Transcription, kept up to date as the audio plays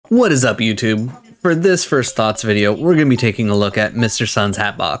What is up, YouTube? For this first thoughts video, we're going to be taking a look at Mr. Sun's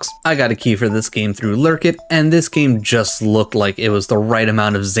Hatbox. I got a key for this game through Lukit, and this game just looked like it was the right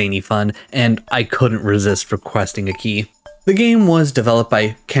amount of zany fun, and I couldn't resist requesting a key. The game was developed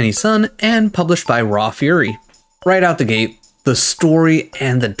by Kenny Sun and published by Raw Fury. Right out the gate, the story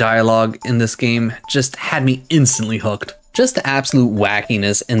and the dialogue in this game just had me instantly hooked. Just the absolute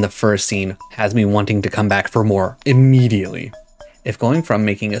wackiness in the first scene has me wanting to come back for more immediately. If going from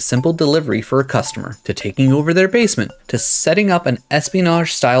making a simple delivery for a customer to taking over their basement to setting up an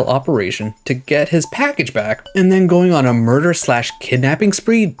espionage style operation to get his package back and then going on a murder/kidnapping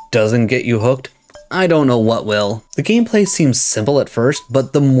spree doesn't get you hooked, I don't know what will. The gameplay seems simple at first,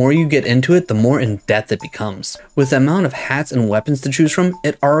 but the more you get into it, the more in-depth it becomes. With the amount of hats and weapons to choose from,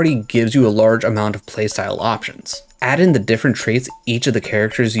 it already gives you a large amount of playstyle options. Add in the different traits each of the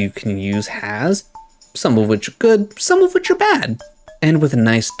characters you can use has, some of which are good, some of which are bad. And with a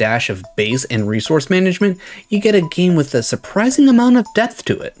nice dash of base and resource management, you get a game with a surprising amount of depth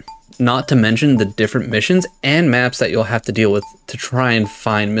to it. Not to mention the different missions and maps that you'll have to deal with to try and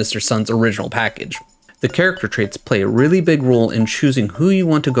find Mr. Sun's original package. The character traits play a really big role in choosing who you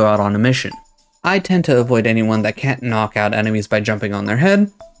want to go out on a mission. I tend to avoid anyone that can't knock out enemies by jumping on their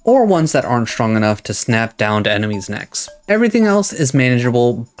head, or ones that aren't strong enough to snap down to enemies' necks. Everything else is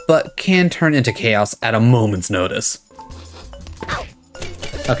manageable, but can turn into chaos at a moment's notice.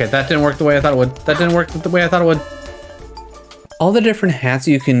 Okay, that didn't work the way I thought it would. That didn't work the way I thought it would. All the different hats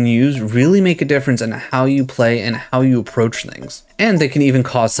you can use really make a difference in how you play and how you approach things. And they can even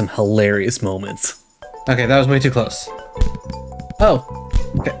cause some hilarious moments. Okay, that was way too close. Oh.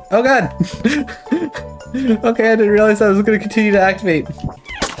 Okay. Oh god! Okay, I didn't realize that was going to continue to activate.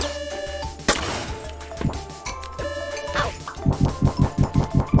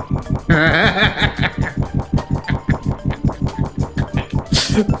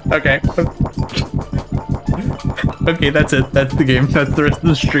 Okay. Okay, that's it. That's the game. That's the rest of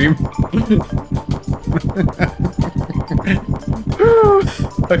the stream.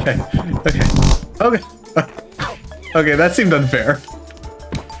 Okay. Okay. Okay, that seemed unfair.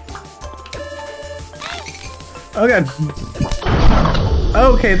 Okay.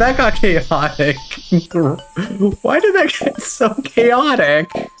 Okay, that got chaotic. Why did that get so chaotic?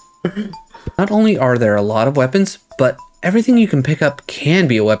 Not only are there a lot of weapons, but everything you can pick up can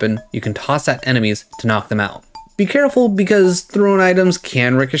be a weapon you can toss at enemies to knock them out. Be careful because thrown items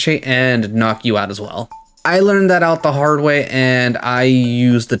can ricochet and knock you out as well. I learned that out the hard way, and I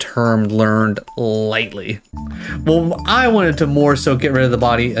use the term learned lightly. Well, I wanted to more so get rid of the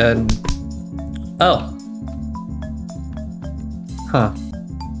body and... Oh. Huh.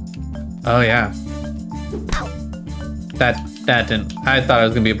 Oh yeah. That didn't... I thought I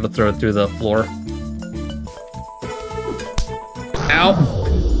was gonna be able to throw it through the floor. Ow.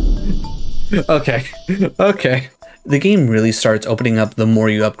 Okay. Okay. The game really starts opening up the more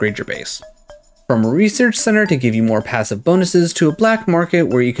you upgrade your base. From a research center to give you more passive bonuses to a black market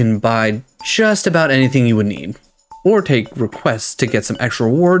where you can buy just about anything you would need. Or take requests to get some extra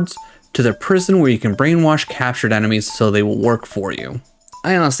rewards, to the prison where you can brainwash captured enemies so they will work for you.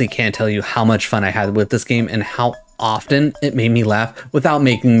 I honestly can't tell you how much fun I had with this game and how often it made me laugh without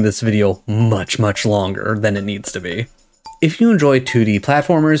making this video much longer than it needs to be. If you enjoy 2D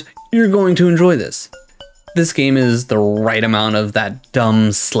platformers, you're going to enjoy this. This game is the right amount of that dumb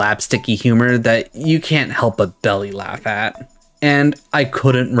slapsticky humor that you can't help but belly laugh at. And I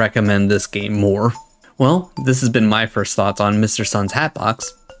couldn't recommend this game more. Well, this has been my first thoughts on Mr. Sun's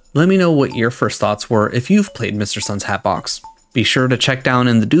Hatbox. Let me know what your first thoughts were if you've played Mr. Sun's Hatbox. Be sure to check down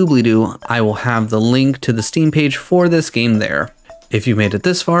in the doobly-doo. I will have the link to the Steam page for this game there. If you made it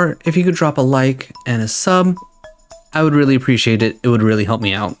this far, if you could drop a like and a sub, I would really appreciate it. It would really help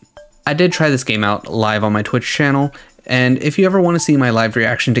me out. I did try this game out live on my Twitch channel, and if you ever want to see my live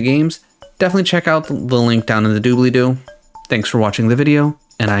reaction to games, definitely check out the link down in the doobly-doo. Thanks for watching the video,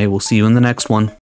 and I will see you in the next one.